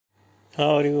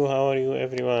How are you? How are you,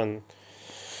 everyone?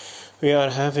 We are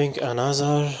having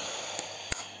another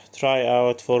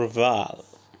tryout for Vale.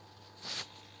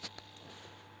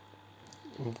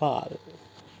 Vale.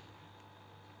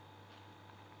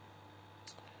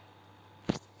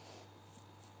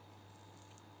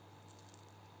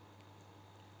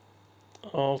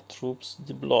 All troops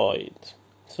deployed.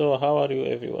 So, how are you,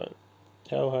 everyone?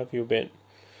 How have you been?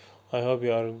 I hope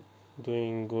you are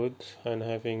doing good and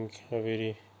having a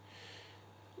very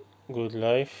good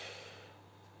life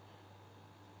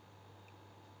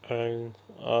and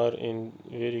are in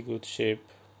very good shape.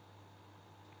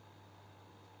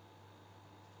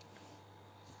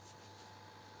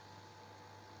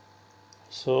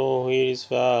 So here is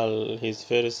Val. His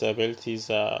first ability is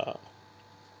the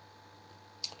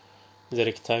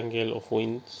rectangle of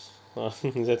wind.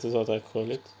 That is what I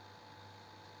call it.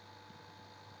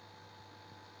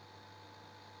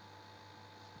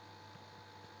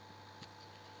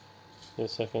 The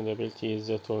second ability is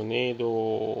the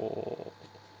tornado,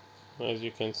 as you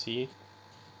can see.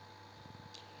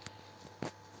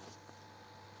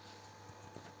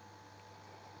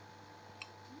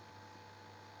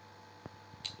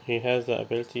 He has the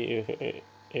ability if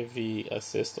every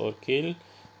assist or kill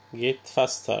get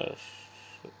faster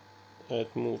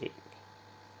at moving.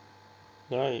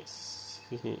 Nice.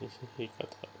 He got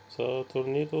that. So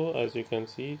tornado, as you can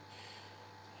see,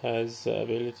 has the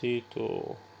ability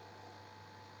to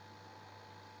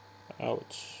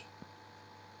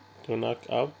to knock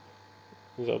up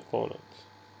the opponent.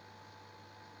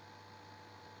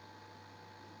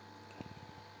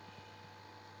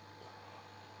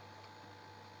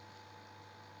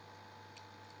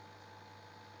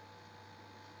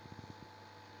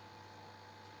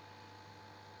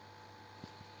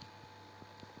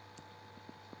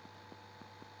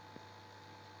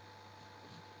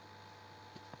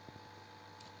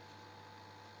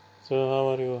 So how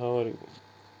are you? How are you?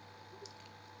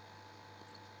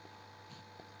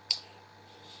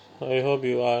 I hope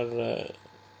you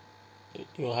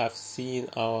have seen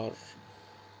our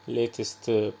latest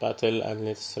battle and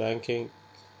latest ranking.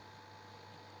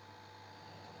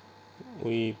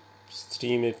 We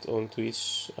stream it on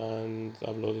Twitch and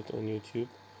upload it on YouTube.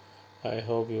 I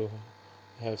hope you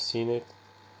have seen it.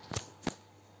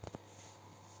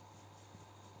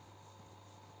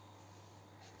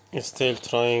 Still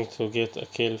trying to get a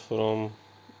kill from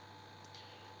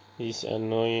this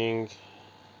annoying,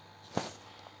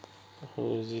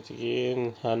 who is it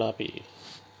again? Hanabi.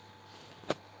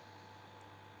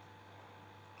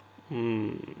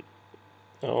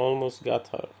 I almost got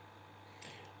her.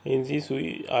 In this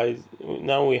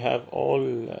now we have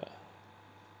all.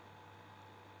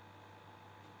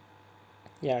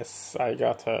 Yes, I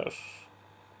got her.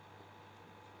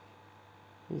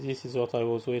 This is what I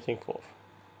was waiting for.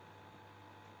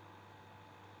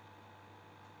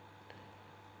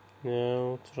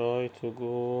 Now try to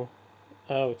go.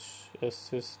 Ouch!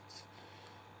 Assist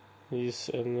this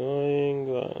annoying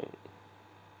one.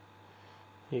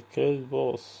 He killed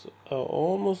both.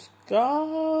 Almost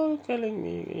killing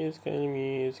me. He's killing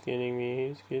me. He's killing me.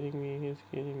 He's killing me. He's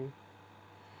killing me.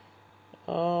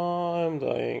 I'm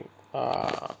dying.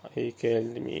 He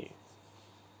killed me.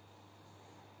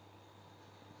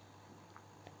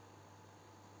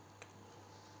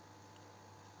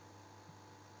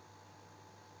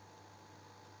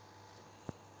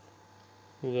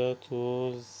 That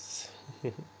was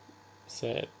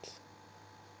sad.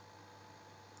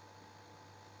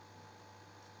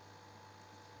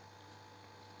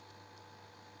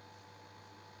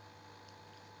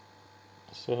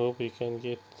 So hope we can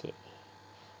get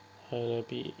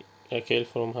Hanabi, a kill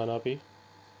from Hanabi.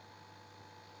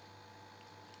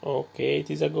 Okay, it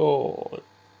is a goal.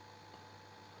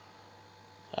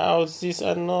 How is this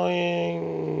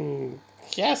annoying?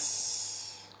 Yes!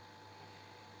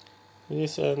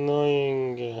 This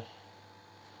annoying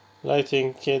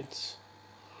lighting kid.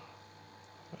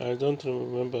 I don't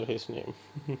remember his name.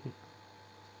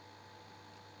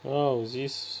 Oh,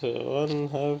 this one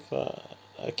have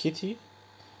a kitty,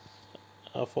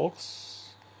 a fox.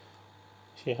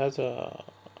 She has a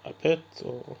pet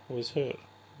with her.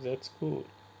 That's cool.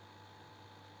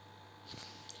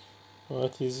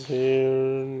 What is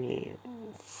her name?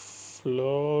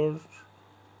 Florian?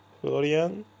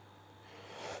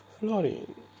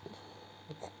 Florian.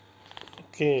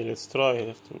 Okay, let's try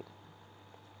her too.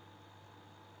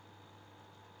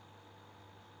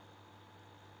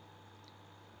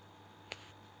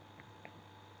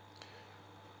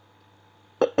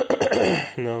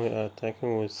 Now we are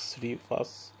attacking with 3 of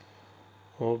us,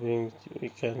 hoping we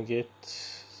can get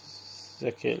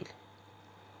the kill.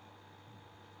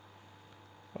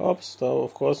 Oops, so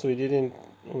of course we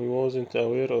wasn't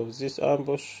aware of this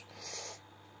ambush.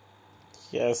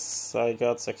 Yes, I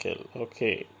got the kill.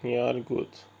 Okay, we are good.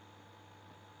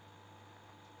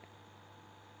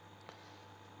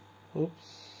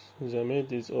 Oops, the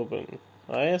mid is open.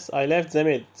 Ah, yes, I left the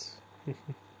mid.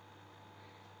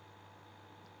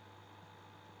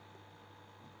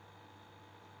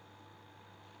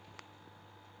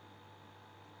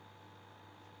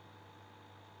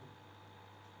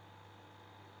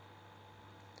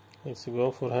 Let's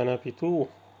go for Hanapi 2.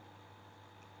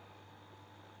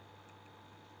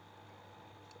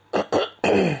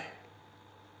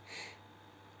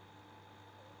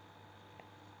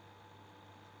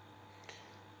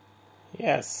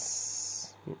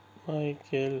 Yes,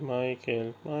 Michael.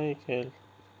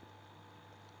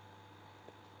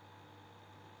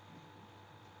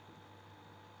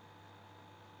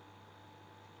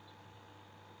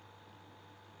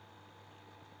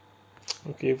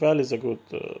 Okay, Vale is a good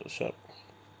shop.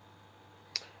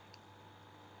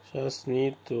 Just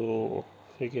need to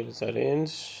figure the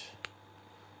range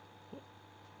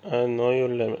and know your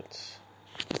limits.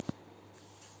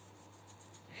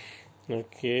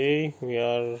 Okay, we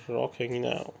are rocking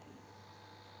now.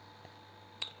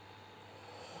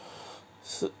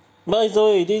 So, by the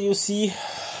way, did you see?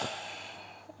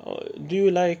 Do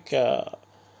you like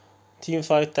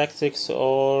teamfight tactics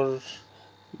or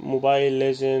Mobile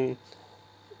Legend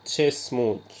chess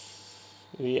mode?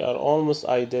 We are almost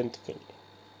identical,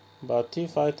 but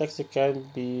teamfight tactics can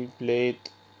be played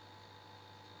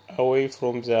away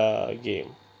from the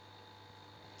game.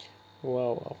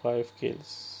 Wow, 5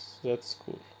 kills. That's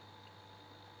cool.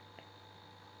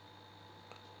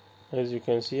 As you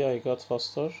can see, I got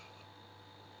faster.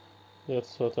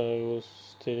 That's what I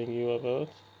was telling you about.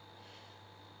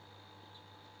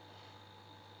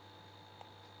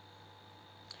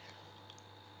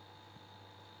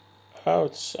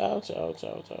 Ouch.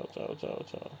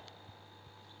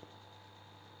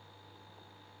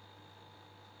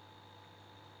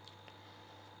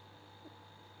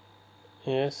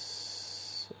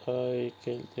 Yes, I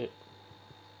killed it.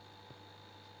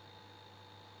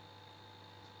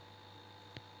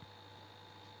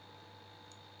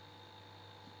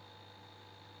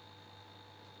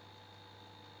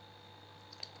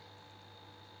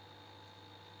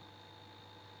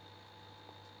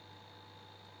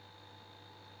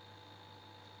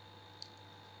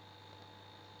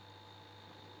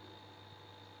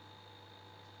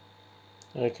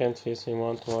 I can't face him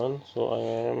 1-to-1, so I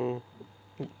am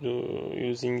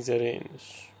using the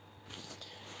range.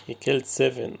 He killed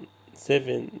 7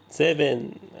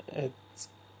 at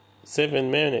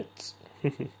 7 minutes.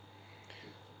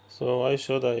 So why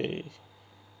should I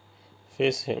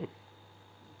face him?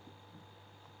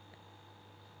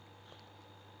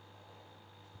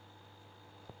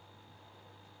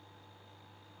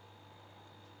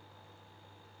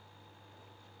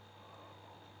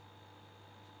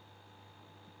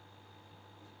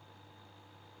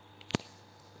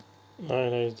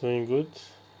 Laila is doing good.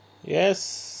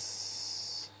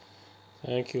 Yes!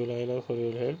 Thank you, Laila, for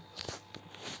your help.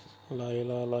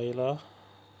 Laila.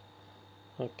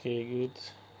 Okay, good.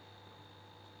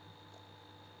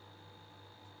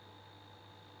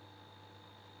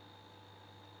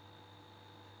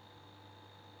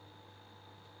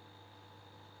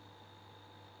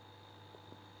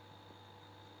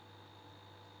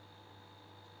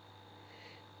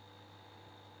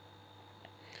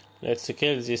 Let's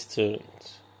kill this turret.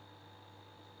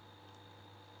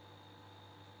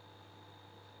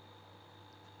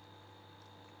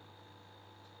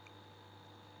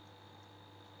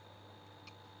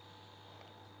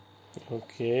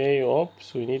 Okay,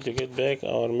 oops, we need to get back.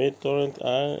 Our mid torrent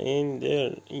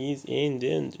is in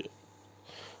danger.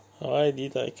 Why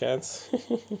did I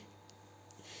cancel?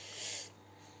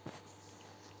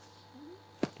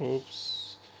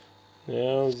 Oops.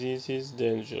 Now this is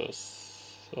dangerous.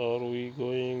 Are we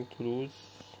going to lose?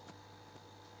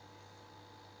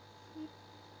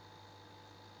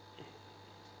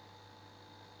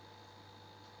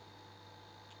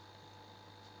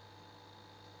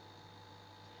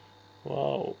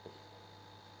 Wow.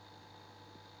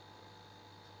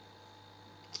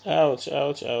 Ouch.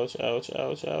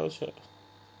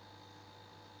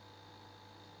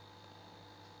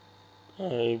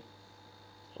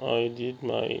 I did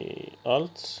my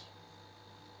alt.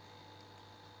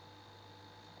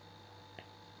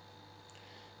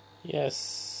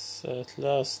 Yes, at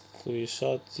last we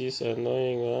shot this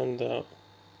annoying one down.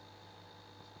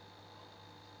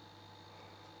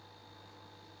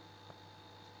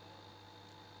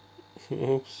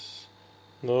 Oops,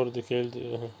 Lord killed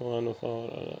one of our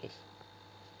allies.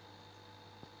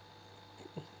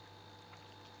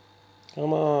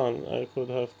 Come on, I could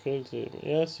have killed him.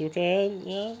 Yes, you can.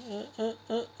 Yeah.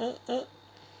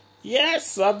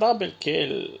 Yes, a double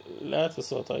kill.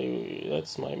 That's what I.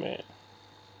 That's my man.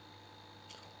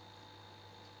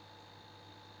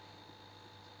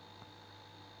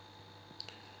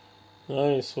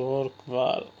 Nice work,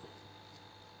 Val.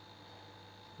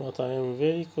 But I am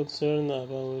very concerned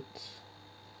about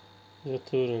the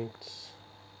torrent.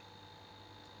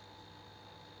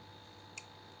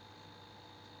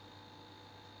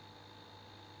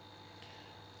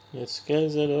 Let's kill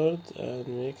the Lord and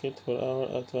make it for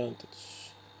our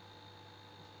advantage.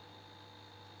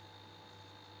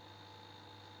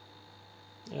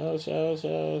 Ouch, ouch,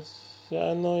 ouch.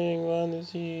 The annoying one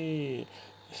is he.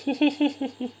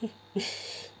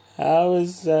 How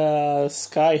is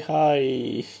sky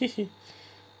high?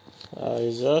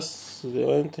 I just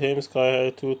went him sky high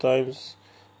 2 times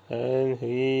and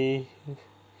he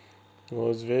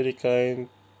was very kind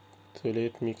to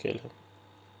let me kill him.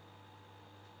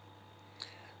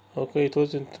 Okay, it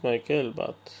wasn't my kill,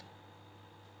 but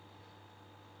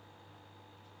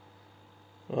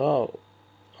wow,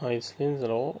 I slain the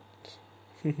Lord.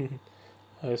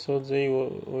 I thought they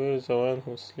were the one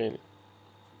who slain it.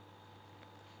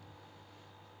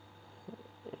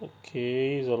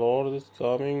 Okay, the Lord is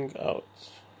coming out.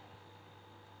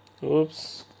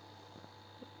 Oops,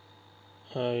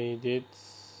 I did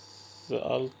the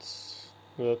alt.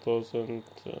 That wasn't.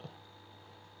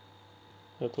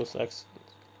 That was accident.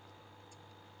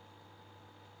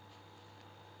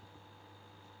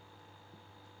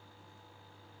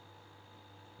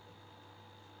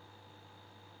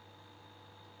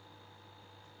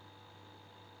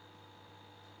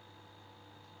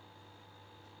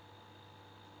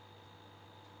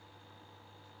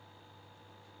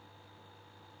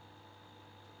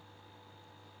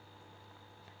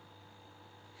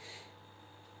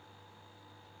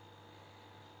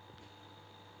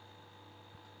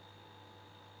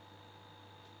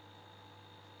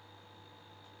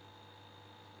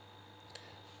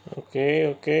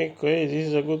 Okay, this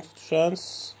is a good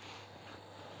chance.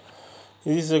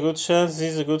 This is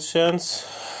a good chance.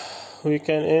 We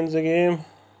can end the game.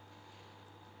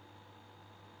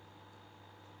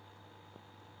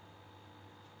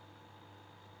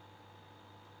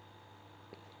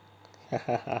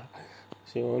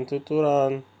 She wanted to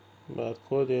run, but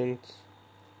couldn't.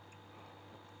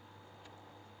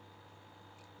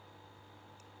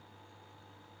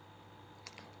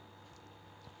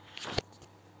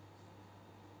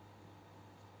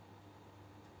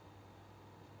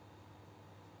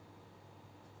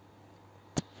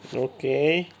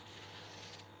 Okay,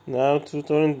 now to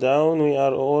turn down, we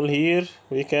are all here.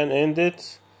 We can end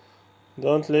it.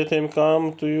 Don't let him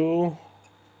come to you.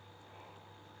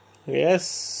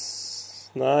 Yes,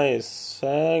 nice.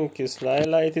 Thank you.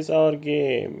 Skylight is our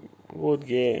game. Good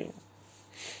game.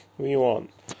 We won.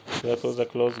 That was a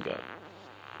close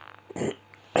game.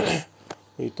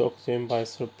 We took them by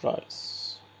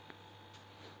surprise.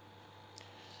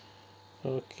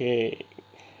 Okay,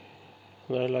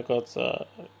 Layla got the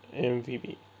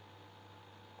MVP.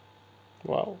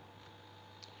 Wow.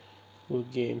 Good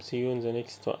game. See you in the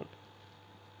next one.